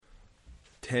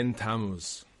10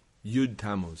 Tamuz, Yud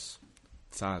Tamuz,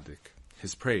 Tzaddik,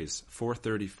 his praise,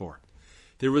 434.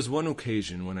 There was one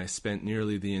occasion when I spent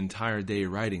nearly the entire day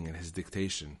writing at his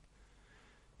dictation.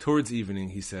 Towards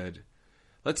evening he said,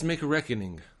 "Let's make a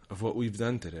reckoning of what we've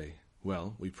done today."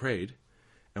 Well, we prayed,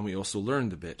 and we also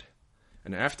learned a bit,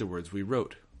 and afterwards we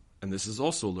wrote, and this is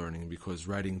also learning because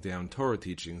writing down Torah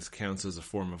teachings counts as a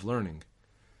form of learning.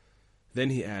 Then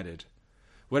he added,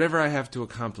 "Whatever I have to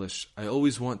accomplish, I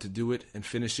always want to do it and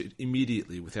finish it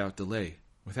immediately without delay,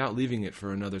 without leaving it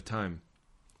for another time.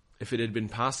 If it had been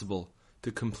possible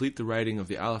to complete the writing of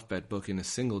the alphabet book in a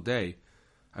single day,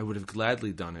 I would have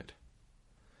gladly done it."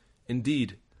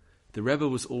 Indeed, the Rebbe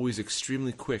was always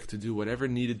extremely quick to do whatever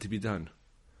needed to be done.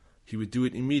 He would do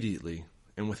it immediately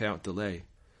and without delay.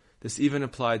 This even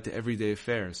applied to everyday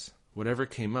affairs. Whatever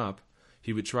came up,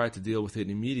 he would try to deal with it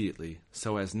immediately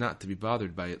so as not to be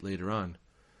bothered by it later on.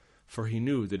 For he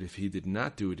knew that if he did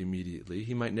not do it immediately,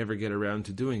 he might never get around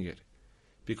to doing it,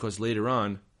 because later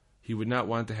on he would not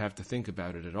want to have to think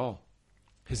about it at all.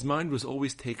 His mind was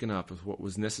always taken up with what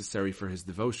was necessary for his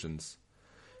devotions,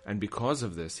 and because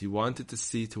of this he wanted to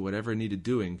see to whatever needed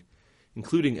doing,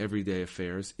 including everyday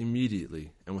affairs,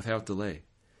 immediately and without delay.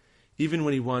 Even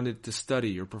when he wanted to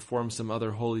study or perform some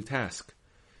other holy task,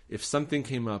 if something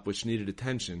came up which needed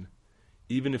attention,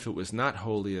 even if it was not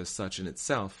holy as such in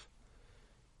itself,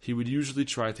 he would usually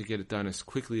try to get it done as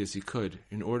quickly as he could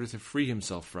in order to free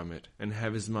himself from it and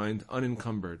have his mind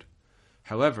unencumbered.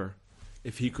 However,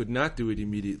 if he could not do it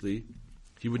immediately,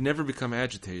 he would never become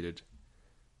agitated.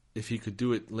 If he could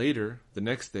do it later, the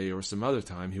next day or some other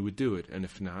time, he would do it, and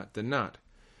if not, then not.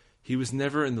 He was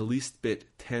never in the least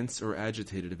bit tense or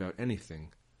agitated about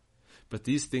anything. But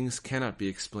these things cannot be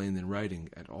explained in writing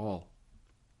at all.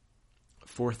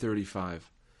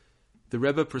 435. The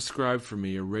Rebbe prescribed for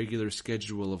me a regular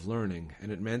schedule of learning,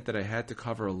 and it meant that I had to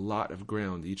cover a lot of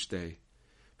ground each day.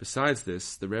 Besides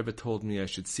this, the Rebbe told me I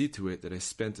should see to it that I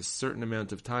spent a certain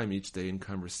amount of time each day in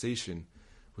conversation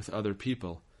with other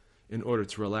people, in order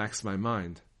to relax my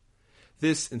mind.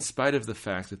 This in spite of the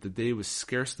fact that the day was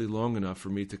scarcely long enough for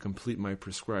me to complete my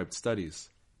prescribed studies.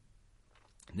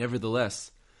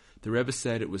 Nevertheless, the Rebbe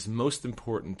said it was most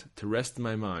important to rest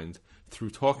my mind through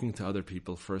talking to other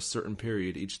people for a certain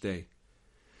period each day.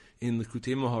 In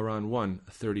Likutei Moharan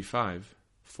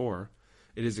 1:35-4,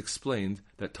 it is explained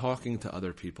that talking to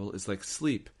other people is like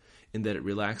sleep in that it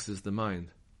relaxes the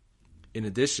mind. In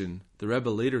addition, the Rebbe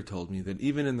later told me that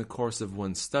even in the course of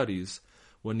one's studies,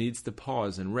 one needs to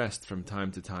pause and rest from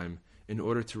time to time in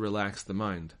order to relax the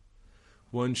mind.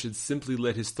 One should simply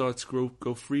let his thoughts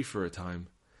go free for a time,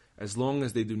 as long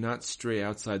as they do not stray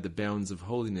outside the bounds of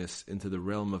holiness into the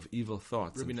realm of evil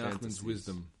thoughts and fantasies.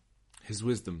 His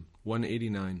wisdom,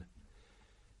 189.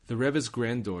 The Rebbe's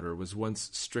granddaughter was once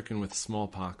stricken with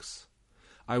smallpox.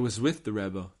 I was with the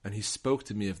Rebbe, and he spoke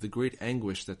to me of the great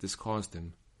anguish that this caused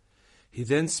him. He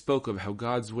then spoke of how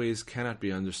God's ways cannot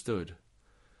be understood.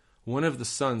 One of the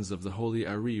sons of the holy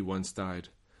Ari once died.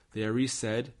 The Ari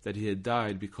said that he had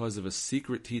died because of a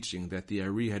secret teaching that the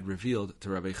Ari had revealed to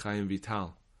Rabbi Chaim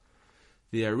Vital.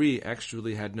 The Ari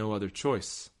actually had no other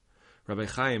choice. Rabbi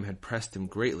Chaim had pressed him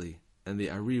greatly, and the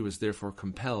Ari was therefore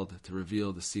compelled to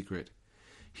reveal the secret.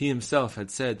 He himself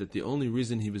had said that the only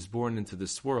reason he was born into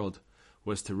this world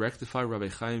was to rectify Rabbi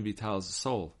Chaim Vital's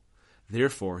soul.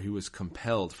 Therefore, he was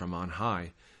compelled from on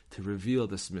high to reveal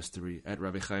this mystery at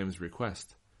Rabbi Chaim's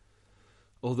request.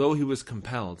 Although he was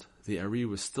compelled, the Ari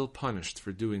was still punished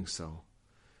for doing so.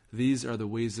 These are the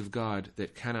ways of God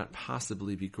that cannot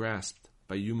possibly be grasped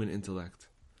by human intellect.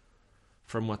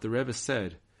 From what the Rebbe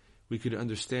said, we could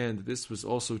understand that this was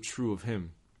also true of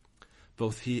him.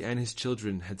 Both he and his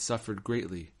children had suffered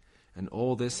greatly, and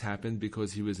all this happened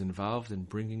because he was involved in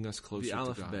bringing us closer to God.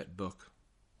 The Alphabet Book.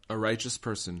 A righteous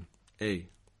person. A.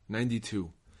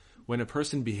 92. When a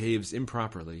person behaves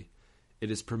improperly,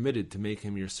 it is permitted to make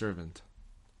him your servant.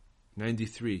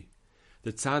 93.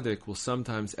 The tzaddik will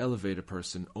sometimes elevate a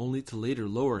person only to later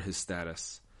lower his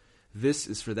status. This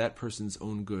is for that person's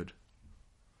own good.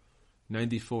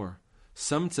 94.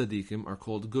 Some tzaddikim are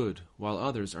called good, while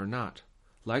others are not.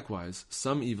 Likewise,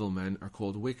 some evil men are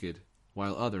called wicked,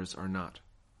 while others are not.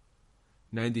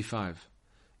 95.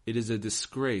 It is a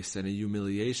disgrace and a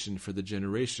humiliation for the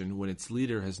generation when its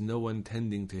leader has no one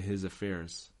tending to his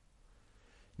affairs.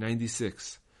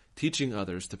 96. Teaching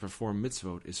others to perform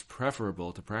mitzvot is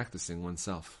preferable to practicing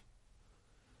oneself.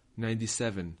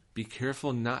 97. Be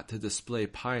careful not to display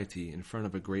piety in front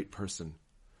of a great person.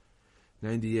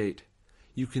 98.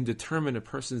 You can determine a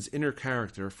person's inner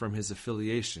character from his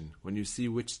affiliation when you see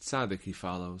which tzaddik he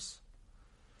follows.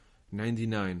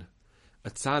 99. A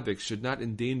tzaddik should not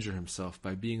endanger himself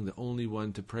by being the only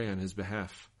one to pray on his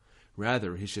behalf.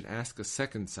 Rather, he should ask a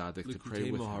second tzaddik to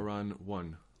pray with him.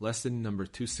 1. Lesson number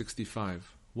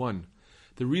 265. 1.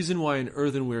 The reason why an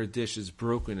earthenware dish is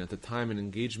broken at the time an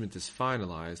engagement is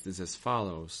finalized is as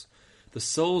follows. The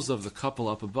souls of the couple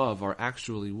up above are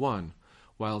actually one,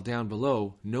 while down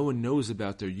below no one knows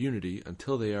about their unity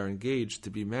until they are engaged to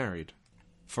be married.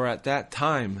 For at that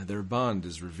time their bond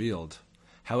is revealed.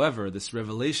 However, this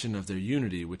revelation of their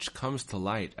unity, which comes to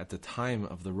light at the time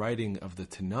of the writing of the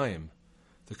Tanaim,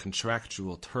 the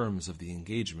contractual terms of the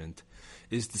engagement,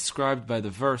 is described by the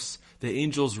verse, "The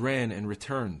angels ran and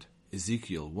returned,"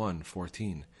 Ezekiel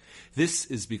 1:14. This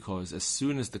is because as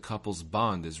soon as the couple's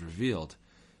bond is revealed,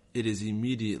 it is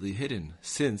immediately hidden,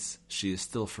 since she is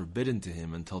still forbidden to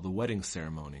him until the wedding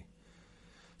ceremony.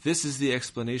 This is the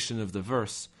explanation of the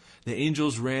verse, "The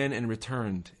angels ran and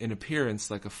returned, in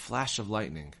appearance like a flash of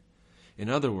lightning." In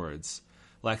other words,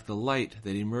 like the light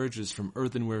that emerges from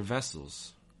earthenware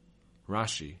vessels.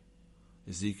 Rashi,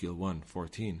 Ezekiel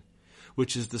 1:14,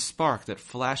 which is the spark that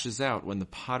flashes out when the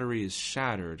pottery is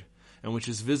shattered, and which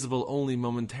is visible only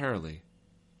momentarily.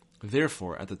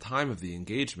 Therefore, at the time of the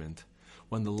engagement,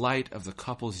 when the light of the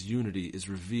couple's unity is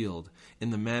revealed in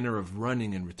the manner of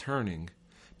running and returning,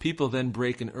 people then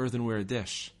break an earthenware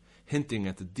dish, hinting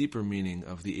at the deeper meaning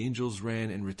of "the angels ran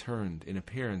and returned in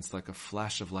appearance like a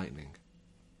flash of lightning."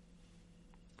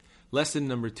 Lesson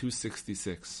number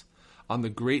 266, on the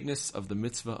greatness of the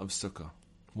mitzvah of Sukkah.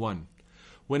 1.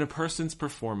 When a person's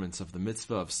performance of the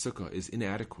mitzvah of Sukkah is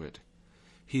inadequate,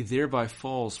 he thereby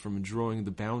falls from drawing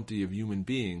the bounty of human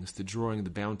beings to drawing the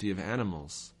bounty of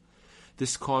animals.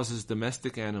 This causes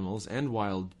domestic animals and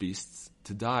wild beasts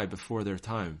to die before their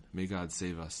time. May God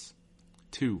save us.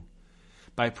 2.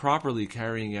 By properly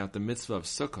carrying out the mitzvah of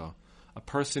Sukkah, a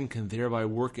person can thereby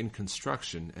work in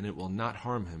construction and it will not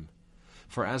harm him.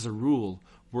 For as a rule,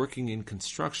 working in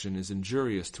construction is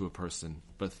injurious to a person,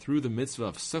 but through the mitzvah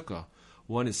of Sukkah,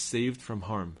 one is saved from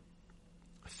harm.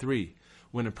 3.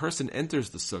 When a person enters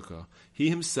the Sukkah, he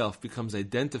himself becomes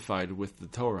identified with the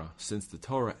Torah, since the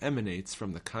Torah emanates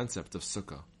from the concept of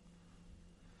Sukkah.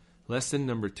 Lesson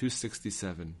number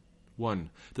 267. 1.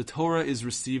 The Torah is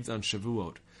received on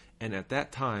Shavuot, and at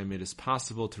that time it is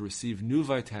possible to receive new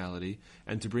vitality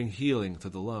and to bring healing to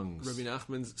the lungs. Rabbi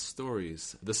Nachman's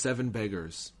stories, the 7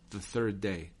 beggars, the 3rd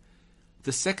day.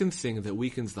 The second thing that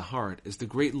weakens the heart is the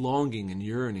great longing and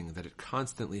yearning that it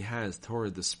constantly has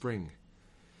toward the spring.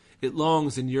 It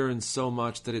longs and yearns so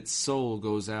much that its soul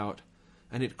goes out,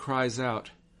 and it cries out.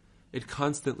 It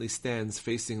constantly stands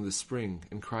facing the spring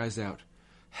and cries out,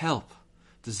 "Help!"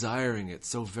 desiring it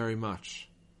so very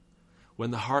much. When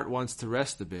the heart wants to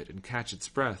rest a bit and catch its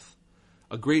breath,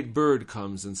 a great bird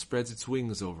comes and spreads its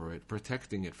wings over it,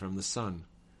 protecting it from the sun.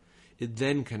 It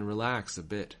then can relax a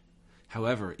bit.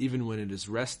 However, even when it is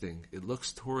resting, it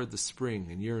looks toward the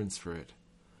spring and yearns for it.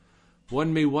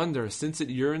 One may wonder, since it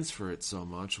yearns for it so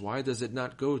much, why does it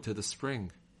not go to the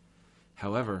spring?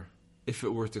 However, if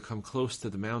it were to come close to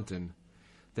the mountain,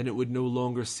 then it would no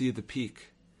longer see the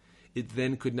peak. It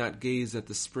then could not gaze at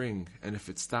the spring, and if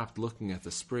it stopped looking at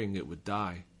the spring, it would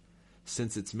die,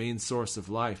 since its main source of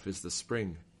life is the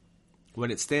spring.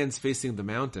 When it stands facing the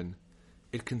mountain,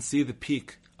 it can see the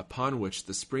peak upon which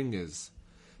the spring is,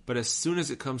 but as soon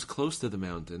as it comes close to the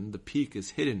mountain, the peak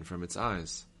is hidden from its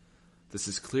eyes. This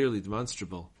is clearly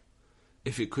demonstrable.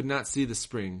 If it could not see the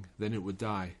spring, then it would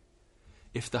die.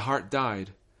 If the heart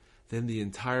died, then the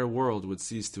entire world would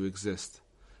cease to exist.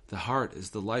 The heart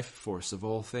is the life force of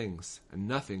all things, and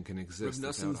nothing can exist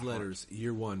without a heart. Letters,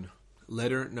 Year 1,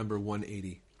 Letter number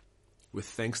 180. With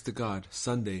thanks to God,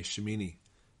 Sunday, Shemini,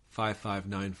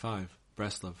 5595,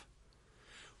 Breslov.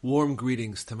 Warm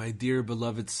greetings to my dear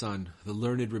beloved son, the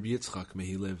learned Rabbi Yitzchak, may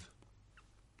he live.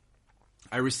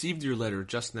 I received your letter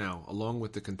just now, along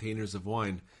with the containers of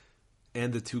wine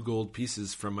and the 2 gold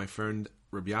pieces from my friend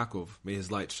Rabbi Yaakov, may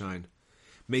his light shine.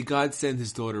 May God send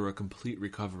his daughter a complete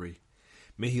recovery.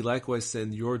 May he likewise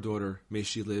send your daughter, may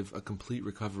she live, a complete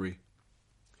recovery.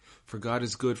 For God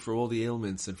is good for all the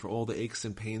ailments and for all the aches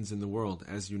and pains in the world,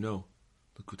 as you know.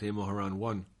 Likutei Moharan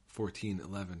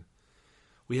 1:14-11.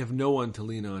 We have no one to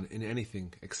lean on in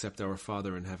anything except our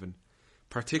Father in heaven,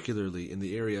 particularly in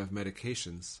the area of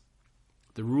medications.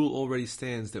 The rule already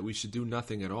stands that we should do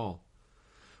nothing at all.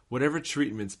 Whatever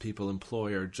treatments people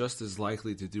employ are just as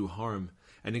likely to do harm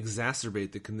and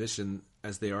exacerbate the condition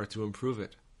as they are to improve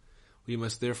it. We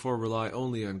must therefore rely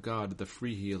only on God, the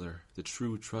free healer, the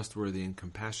true, trustworthy, and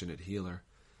compassionate healer.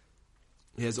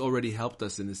 He has already helped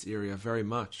us in this area very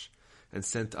much, and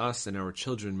sent us and our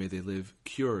children, may they live,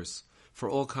 cures for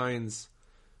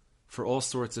all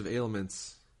sorts of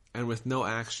ailments, and with no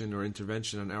action or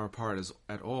intervention on our part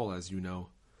at all, as you know.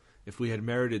 If we had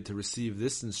merited to receive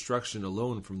this instruction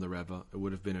alone from the Rebbe, it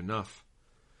would have been enough.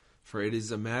 For it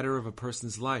is a matter of a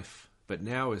person's life, but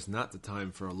now is not the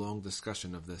time for a long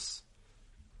discussion of this.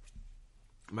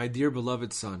 My dear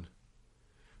beloved son,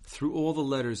 through all the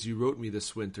letters you wrote me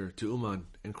this winter to Uman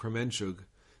and Kremenchug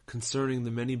concerning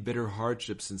the many bitter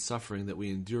hardships and suffering that we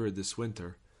endured this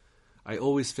winter, I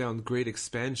always found great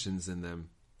expansions in them,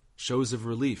 shows of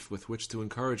relief with which to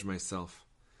encourage myself.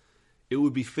 It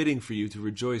would be fitting for you to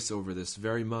rejoice over this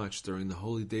very much during the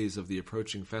holy days of the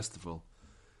approaching festival.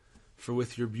 For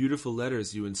with your beautiful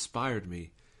letters you inspired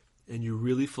me, and you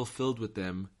really fulfilled with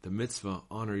them the mitzvah,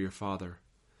 honor your father.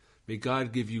 May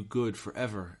God give you good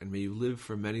forever, and may you live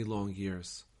for many long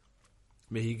years.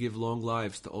 May He give long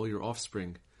lives to all your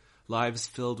offspring, lives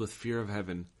filled with fear of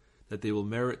heaven, that they will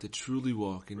merit to truly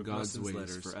walk in God's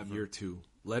ways forever. Year 2.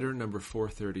 Letter number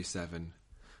 437.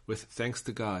 With thanks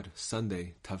to God,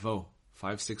 Sunday, Tavo,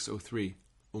 5603,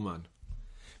 Uman.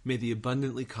 May the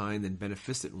abundantly kind and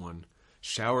beneficent one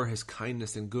shower His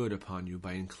kindness and good upon you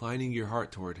by inclining your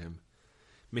heart toward Him.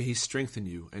 May He strengthen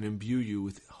you and imbue you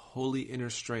with holy inner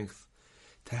strength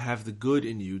to have the good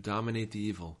in you dominate the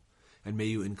evil, and may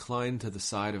you incline to the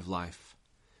side of life.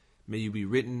 May you be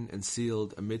written and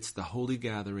sealed amidst the holy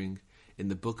gathering in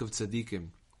the book of Tzaddikim,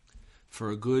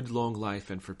 for a good long life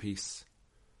and for peace.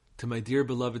 To my dear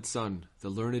beloved son, the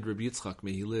learned Rabbi Yitzchak,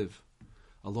 may he live.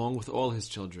 Along with all his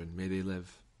children, may they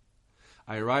live.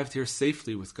 I arrived here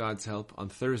safely with God's help on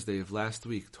Thursday of last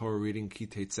week, Torah reading Ki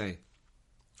Tetzei.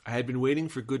 I had been waiting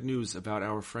for good news about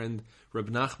our friend Reb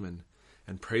Nachman,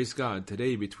 and praise God,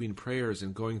 today between prayers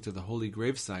and going to the holy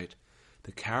gravesite,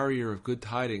 the carrier of good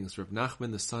tidings, Reb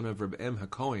Nachman the son of Reb Em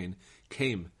HaKohen,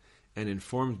 came and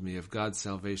informed me of God's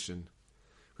salvation.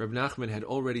 Reb Nachman had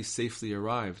already safely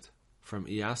arrived from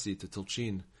Iyasi to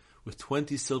Tulchin with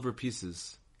 20 silver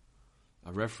pieces,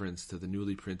 a reference to the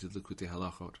newly printed Likutei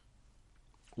Halachot.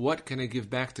 What can I give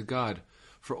back to God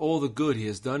for all the good He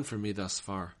has done for me thus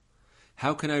far?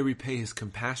 How can I repay His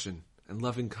compassion and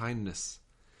loving kindness?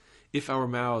 If our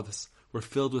mouths were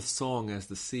filled with song as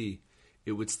the sea,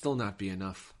 it would still not be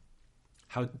enough.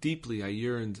 How deeply I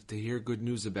yearned to hear good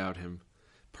news about Him,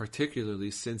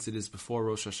 particularly since it is before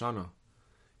Rosh Hashanah.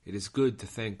 It is good to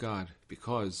thank God,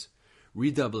 because,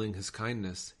 redoubling His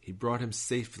kindness, He brought him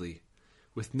safely,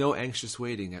 with no anxious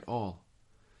waiting at all.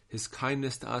 His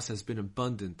kindness to us has been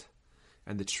abundant,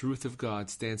 and the truth of God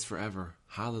stands forever.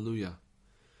 Hallelujah.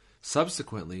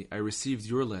 Subsequently, I received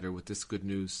your letter with this good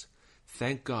news.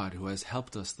 Thank God who has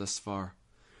helped us thus far.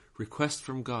 Request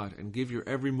from God and give your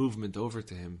every movement over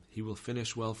to Him. He will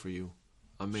finish well for you.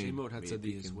 Amen. Shemot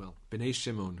HaTzadikim. Well. Bnei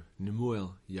Shimon,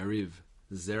 Nemuel, Yariv,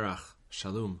 Zerach,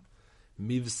 Shalom,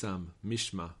 Mivsam,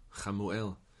 Mishma,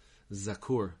 Chamuel,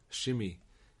 Zakur, Shimi,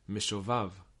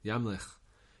 Mishovav, Yamlech,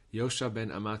 Yosha ben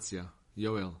Amatzia,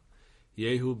 Yoel,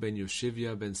 Yehu ben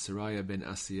Yoshivia ben Seraya ben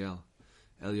Asiel,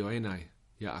 Elyoenai,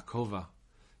 Yaakova,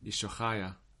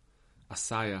 Yishochaya,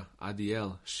 Asaya,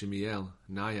 Adiel, Shimiel,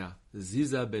 Naya,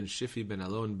 Ziza ben Shifi ben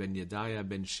Alon ben Yedaya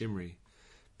ben Shimri,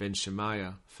 ben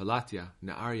Shemaya, Falatya,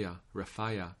 Naaria,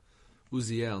 Rafaya,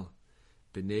 Uziel,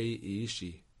 Bnei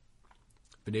Ishi,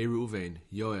 Bnei Reuven,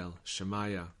 Yoel,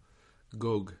 Shemaya,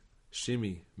 Gog,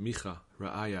 Shimi, Micha,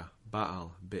 Raaya,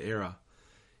 Baal, Be'era,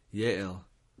 Yeel,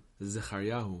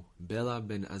 Zechariahu, Bela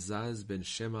ben Azaz ben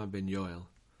Shema ben Yoel,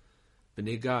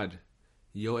 Bnei Gad,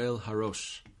 Yoel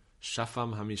Harosh,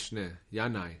 Shafam Hamishne,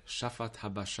 Yanai, Shafat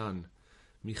Habashan,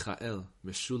 Michael,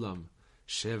 Meshulam,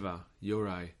 Sheva,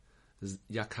 Yorai,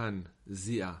 Yakan,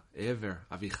 Zia, Ever,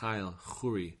 Avichail,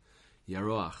 Churi,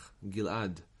 Yaroach,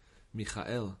 Gilad,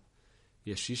 Michael,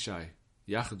 Yeshishai,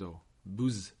 Yachdo,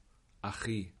 Buz,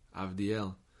 Achi,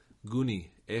 Avdiel, Guni,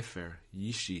 Efer,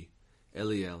 Yishi,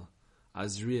 Eliel,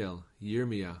 Azriel,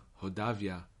 Yirmiyah,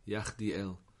 Hodavia,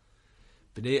 Yachdiel,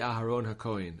 Bnei Aharon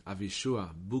HaKohen, Avishua,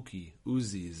 Buki,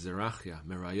 Uzi, Zerachia,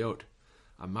 Merayot,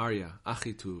 Amaria,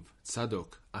 Achituv,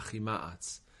 Tzadok,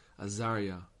 Achimaatz,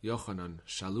 Azariah, Yochanan,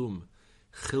 Shalom,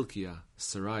 Chilkiah,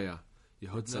 Saraya,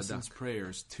 Yehozadak.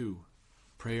 Prayers 2.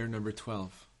 Prayer number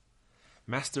 12.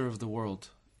 Master of the world,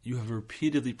 you have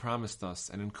repeatedly promised us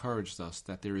and encouraged us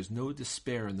that there is no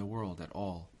despair in the world at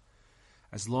all.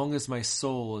 As long as my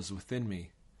soul is within me,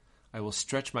 I will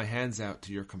stretch my hands out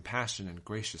to your compassion and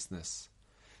graciousness.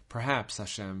 Perhaps,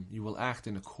 Hashem, you will act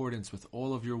in accordance with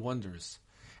all of your wonders,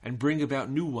 and bring about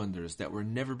new wonders that were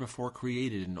never before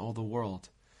created in all the world,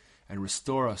 and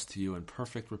restore us to you in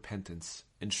perfect repentance,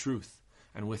 in truth,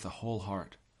 and with a whole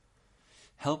heart.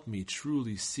 Help me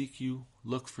truly seek you,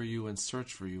 look for you, and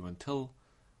search for you until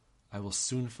I will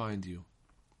soon find you,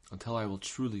 until I will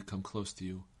truly come close to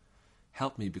you.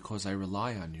 help me because I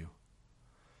rely on you.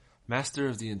 Master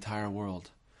of the entire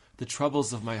world, the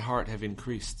troubles of my heart have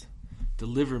increased.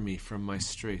 Deliver me from my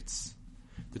straits.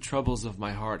 The troubles of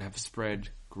my heart have spread,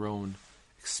 grown,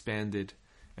 expanded,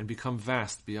 and become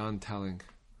vast beyond telling.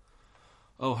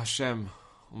 O Hashem,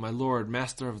 O my Lord,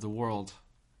 Master of the world,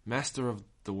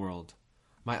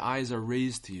 my eyes are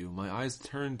raised to you, my eyes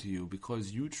turn to you,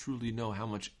 because you truly know how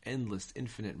much endless,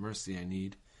 infinite mercy I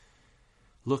need.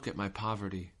 Look at my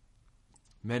poverty.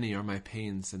 Many are my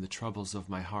pains and the troubles of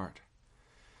my heart.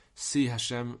 See,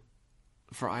 Hashem,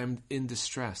 for I am in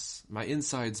distress. My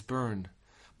insides burn.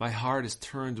 My heart is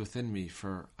turned within me,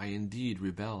 for I indeed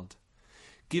rebelled.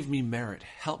 Give me merit.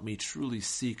 Help me truly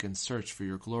seek and search for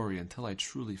your glory until I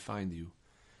truly find you.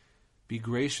 Be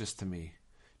gracious to me,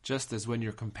 just as when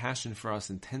your compassion for us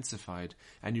intensified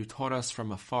and you taught us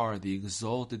from afar the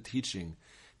exalted teaching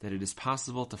that it is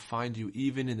possible to find you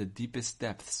even in the deepest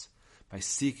depths by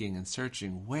seeking and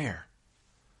searching. Where?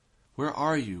 Where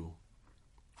are you?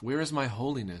 Where is my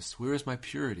holiness? Where is my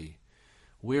purity?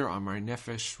 Where are my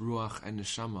nefesh, ruach, and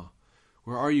neshama?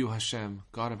 Where are you, Hashem,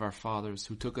 God of our fathers,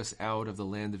 who took us out of the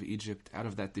land of Egypt, out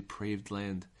of that depraved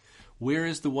land? Where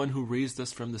is the one who raised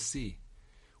us from the sea?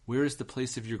 Where is the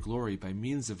place of your glory, by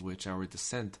means of which our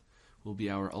descent will be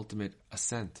our ultimate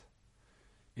ascent?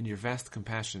 In your vast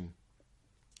compassion,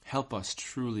 help us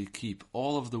truly keep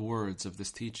all of the words of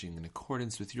this teaching in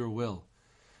accordance with your will,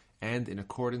 and in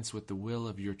accordance with the will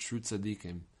of your true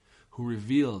tzaddikim, who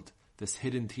revealed this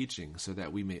hidden teaching so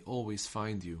that we may always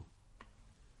find you.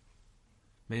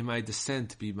 May my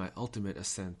descent be my ultimate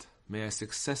ascent. May I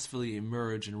successfully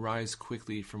emerge and rise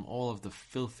quickly from all of the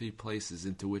filthy places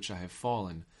into which I have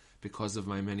fallen because of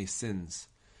my many sins,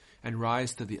 and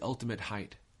rise to the ultimate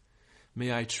height.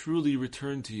 May I truly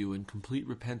return to you in complete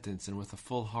repentance and with a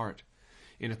full heart,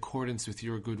 in accordance with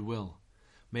your good will.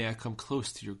 May I come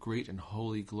close to your great and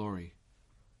holy glory.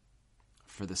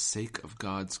 For the sake of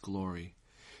God's glory,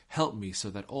 help me so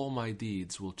that all my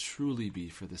deeds will truly be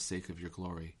for the sake of your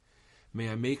glory. May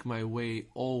I make my way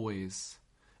always,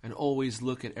 and always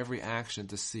look at every action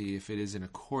to see if it is in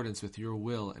accordance with your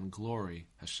will and glory,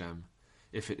 Hashem.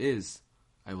 If it is,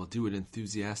 I will do it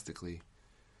enthusiastically.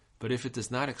 But if it does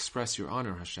not express your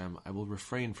honor, Hashem, I will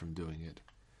refrain from doing it.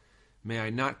 May I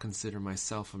not consider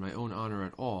myself and my own honor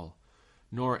at all,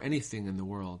 nor anything in the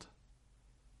world.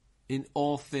 In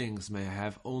all things may I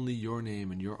have only your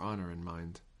name and your honor in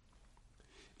mind.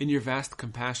 In your vast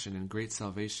compassion and great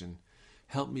salvation,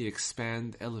 help me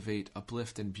expand, elevate,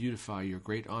 uplift, and beautify your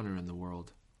great honor in the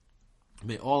world.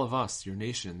 May all of us, your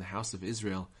nation, the house of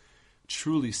Israel,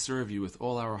 truly serve you with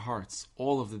all our hearts,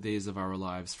 all of the days of our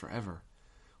lives forever,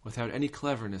 without any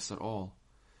cleverness at all.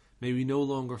 May we no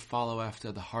longer follow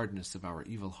after the hardness of our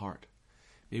evil heart.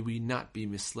 May we not be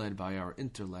misled by our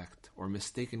intellect or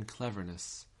mistaken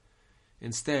cleverness.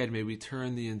 Instead, may we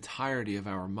turn the entirety of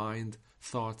our mind,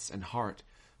 thoughts, and heart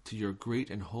to your great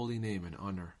and holy name and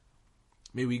honor.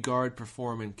 May we guard,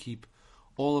 perform, and keep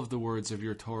all of the words of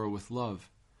your Torah with love,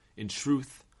 in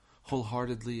truth,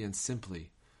 wholeheartedly and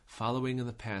simply, following in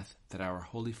the path that our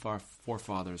holy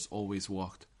forefathers always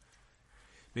walked.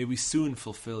 May we soon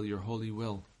fulfill your holy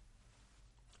will,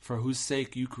 for whose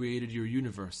sake you created your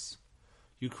universe.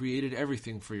 You created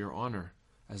everything for your honor.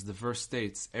 As the verse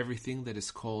states, everything that is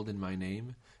called in my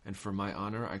name, and for my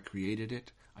honor I created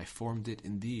it, I formed it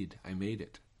indeed, I made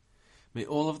it. May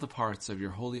all of the parts of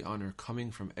your holy honor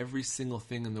coming from every single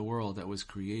thing in the world that was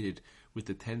created with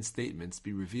the 10 statements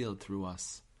be revealed through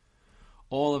us.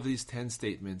 All of these 10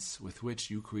 statements with which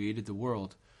you created the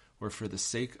world were for the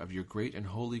sake of your great and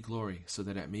holy glory, so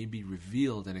that it may be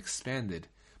revealed and expanded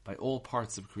by all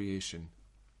parts of creation.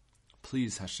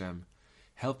 Please, Hashem,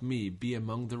 help me be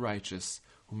among the righteous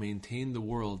who maintain the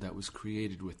world that was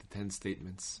created with the 10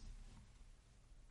 statements.